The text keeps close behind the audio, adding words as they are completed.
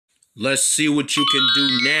Let's see what you can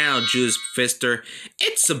do now, Julius Pfister.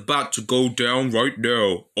 It's about to go down right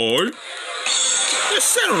now. Oi? Let's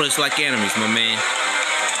settle this like enemies, my man.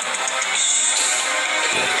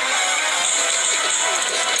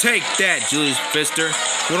 Take that, Julius Pfister.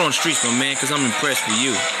 We're on the streets, my man, because I'm impressed with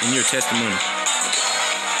you and your testimony.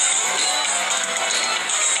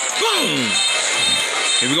 Boom!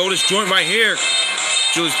 Here we go, this joint right here.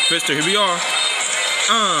 Julius Pfister, here we are.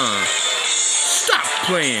 Stop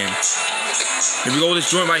playing. Here we go, this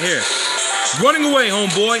joint right here. Running away,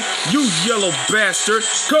 homeboy. You yellow bastard.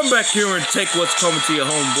 Come back here and take what's coming to your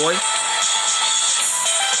homeboy.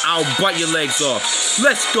 I'll bite your legs off.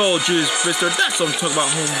 Let's go, Julius Pfister. That's what I'm talking about,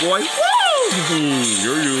 homeboy.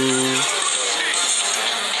 Woo!